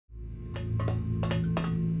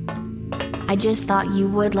I just thought you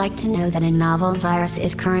would like to know that a novel virus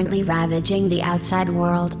is currently ravaging the outside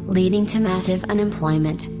world, leading to massive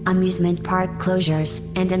unemployment, amusement park closures,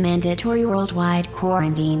 and a mandatory worldwide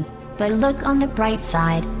quarantine. But look on the bright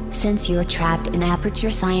side, since you're trapped in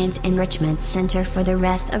Aperture Science Enrichment Center for the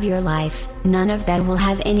rest of your life, none of that will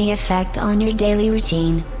have any effect on your daily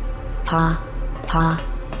routine. Pa. Pa.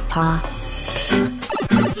 Pa.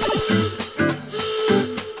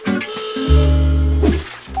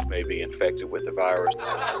 May be infected with the virus.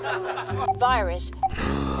 Virus.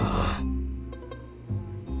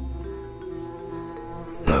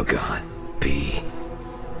 Oh God. P.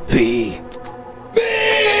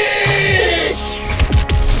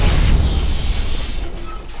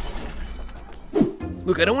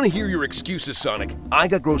 Look, I don't want to hear your excuses, Sonic. I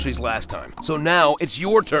got groceries last time, so now it's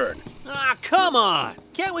your turn. Ah, come on!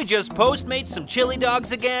 Can't we just Postmate some chili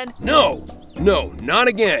dogs again? No, not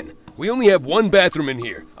again. We only have one bathroom in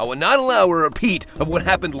here. I will not allow a repeat of what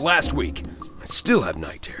happened last week. I still have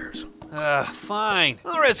night terrors. Fine.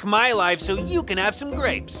 I'll risk my life so you can have some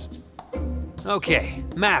grapes. Okay,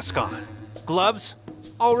 mask on. Gloves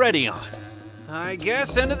already on. I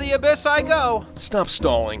guess into the abyss I go. Stop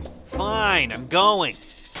stalling. Fine, I'm going.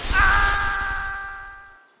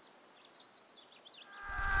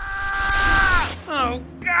 Oh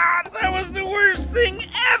God, that was the worst thing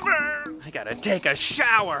ever! I gotta take a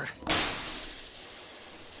shower.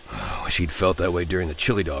 I wish he'd felt that way during the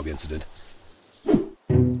chili dog incident.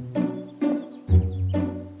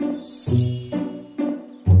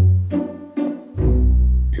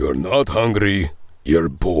 You're not hungry, you're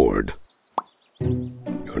bored.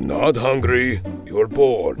 You're not hungry, you're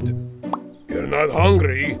bored. You're not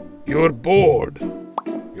hungry, you're bored.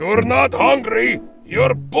 You're not hungry,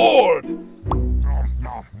 you're bored. You're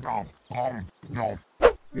not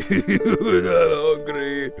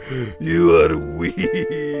hungry, you are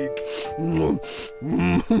weak.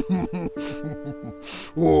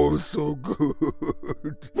 Oh, so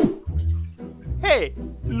good. Hey,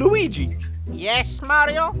 Luigi. Yes,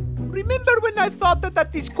 Mario? Remember when I thought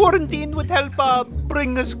that this quarantine would help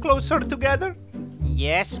bring us closer together?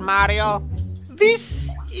 Yes, Mario? This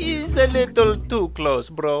is a little too close,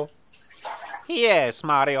 bro. Yes,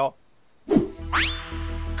 Mario.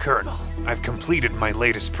 Colonel, I've completed my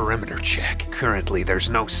latest perimeter check. Currently, there's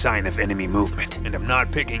no sign of enemy movement, and I'm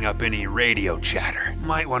not picking up any radio chatter.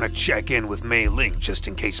 Might want to check in with Mei Ling just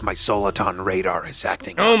in case my Soliton radar is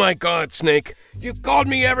acting up. Oh my God, Snake. You've called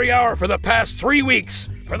me every hour for the past 3 weeks.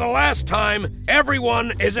 For the last time,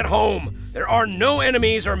 everyone is at home. There are no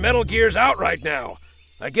enemies or Metal Gears out right now.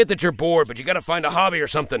 I get that you're bored, but you gotta find a hobby or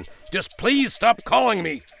something. Just please stop calling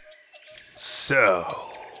me. So,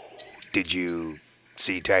 did you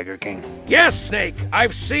see Tiger King? Yes, Snake,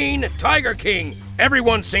 I've seen Tiger King.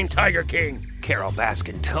 Everyone's seen Tiger King. Carol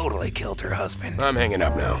Baskin totally killed her husband. I'm hanging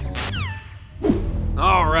up now.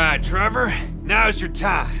 All right, Trevor, now's your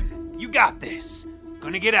time. You got this.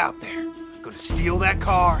 Gonna get out there. Gonna steal that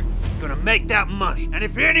car. Gonna make that money. And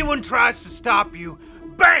if anyone tries to stop you,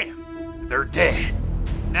 bam! They're dead.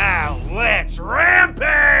 Now let's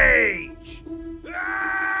rampage!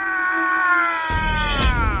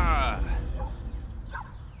 Ah!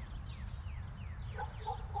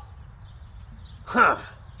 Huh.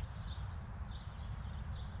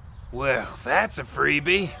 Well, that's a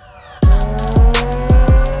freebie.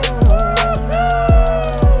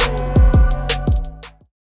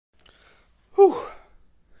 Whew.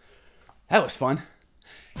 That was fun.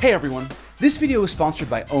 Hey everyone, this video is sponsored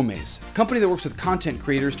by Omaze, a company that works with content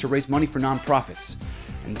creators to raise money for nonprofits.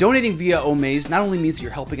 And donating via Omaze not only means that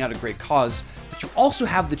you're helping out a great cause, but you also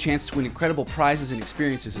have the chance to win incredible prizes and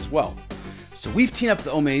experiences as well. So we've teamed up with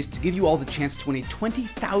Omaze to give you all the chance to win a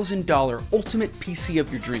 $20,000 ultimate PC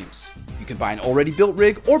of your dreams. You can buy an already built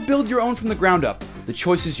rig or build your own from the ground up. The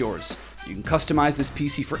choice is yours. You can customize this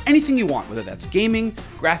PC for anything you want, whether that's gaming,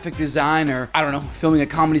 graphic design, or, I don't know, filming a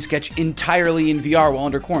comedy sketch entirely in VR while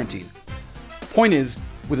under quarantine. Point is,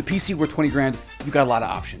 with a PC worth 20 grand, you got a lot of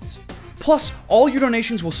options. Plus, all your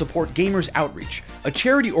donations will support Gamers Outreach, a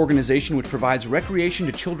charity organization which provides recreation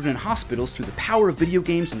to children in hospitals through the power of video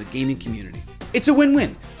games and the gaming community. It's a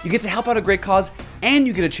win-win. You get to help out a great cause, and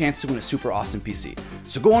you get a chance to win a super awesome PC.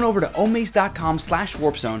 So go on over to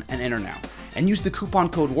omaze.com/warpzone and enter now. And use the coupon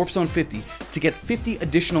code WARPZONE50 to get 50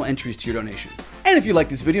 additional entries to your donation. And if you like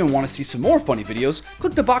this video and want to see some more funny videos,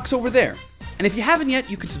 click the box over there. And if you haven't yet,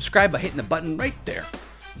 you can subscribe by hitting the button right there.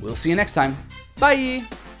 We'll see you next time. Bye!